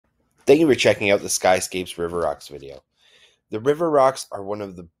Thank you for checking out the Skyscapes River Rocks video. The river rocks are one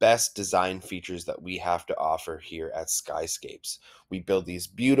of the best design features that we have to offer here at Skyscapes. We build these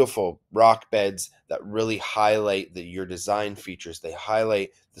beautiful rock beds that really highlight your design features. They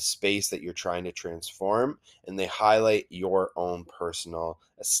highlight the space that you're trying to transform, and they highlight your own personal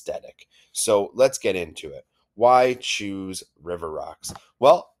aesthetic. So let's get into it. Why choose river rocks?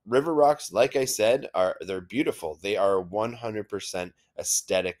 Well, river rocks, like I said, they're beautiful. They are a 100%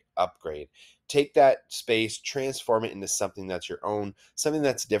 aesthetic upgrade. Take that space, transform it into something that's your own, something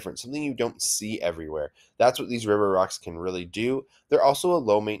that's different, something you don't see everywhere. That's what these river rocks can really do. They're also a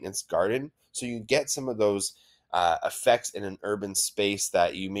low maintenance garden, so you get some of those effects in an urban space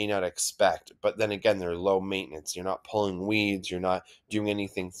that you may not expect. But then again, they're low maintenance. You're not pulling weeds, you're not doing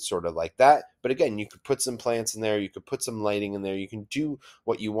anything sort of like that. But again, you could put some plants in there, you could put some lighting in there, you can do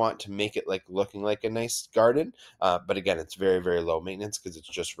what you want to make it like looking like a nice garden. But again, it's very, very low maintenance because it's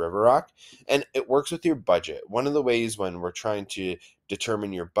just river rock, and it works with your budget. One of the ways when we're trying to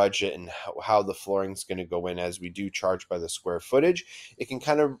determine your budget and how the flooring is going to go in, as we do charge by the square footage, it can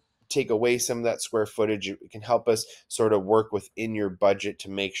kind of take away some of that square footage. It can help us sort of work within your budget to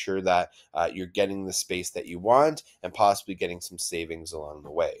make sure that you're getting the space that you want and possibly getting some savings along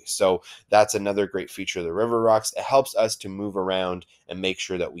the way. So that's another great feature of the river rocks. It helps us to move around and make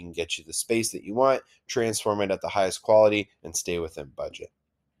sure that we can get you the space that you want, transform it at the highest quality, and stay within budget.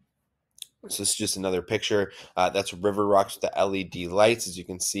 So this is just another picture. That's river rocks with the LED lights, as you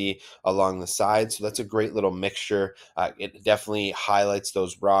can see along the side. So that's a great little mixture. It definitely highlights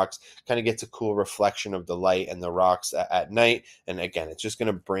those rocks, kind of gets a cool reflection of the light and the rocks at night. And again, it's just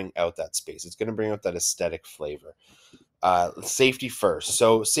going to bring out that space. It's going to bring out that aesthetic flavor. Safety first.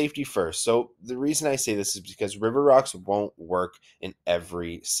 So safety first. So the reason I say this is because river rocks won't work in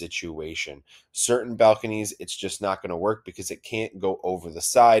every situation. Certain balconies, it's just not going to work because it can't go over the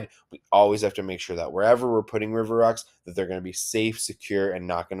side. We always have to make sure that wherever we're putting river rocks, that they're going to be safe, secure, and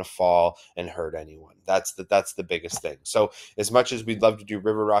not going to fall and hurt anyone. That's the biggest thing. So as much as we'd love to do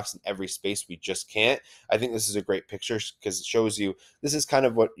river rocks in every space, we just can't. I think this is a great picture because it shows you this is kind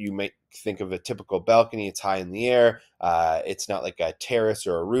of what you might think of a typical balcony. It's high in the air. It's not like a terrace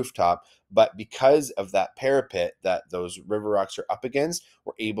or a rooftop, but because of that parapet that those river rocks are up against,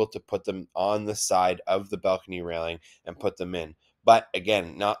 we're able to put them on the side of the balcony railing and put them in. But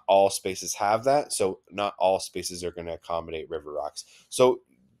again, not all spaces have that, so not all spaces are going to accommodate river rocks. So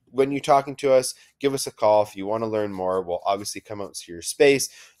when you're talking to us, give us a call. If you want to learn more, we'll obviously come out to your space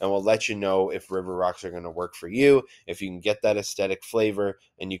and we'll let you know if river rocks are going to work for you, if you can get that aesthetic flavor,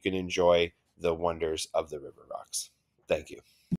 and you can enjoy the wonders of the river rocks. Thank you.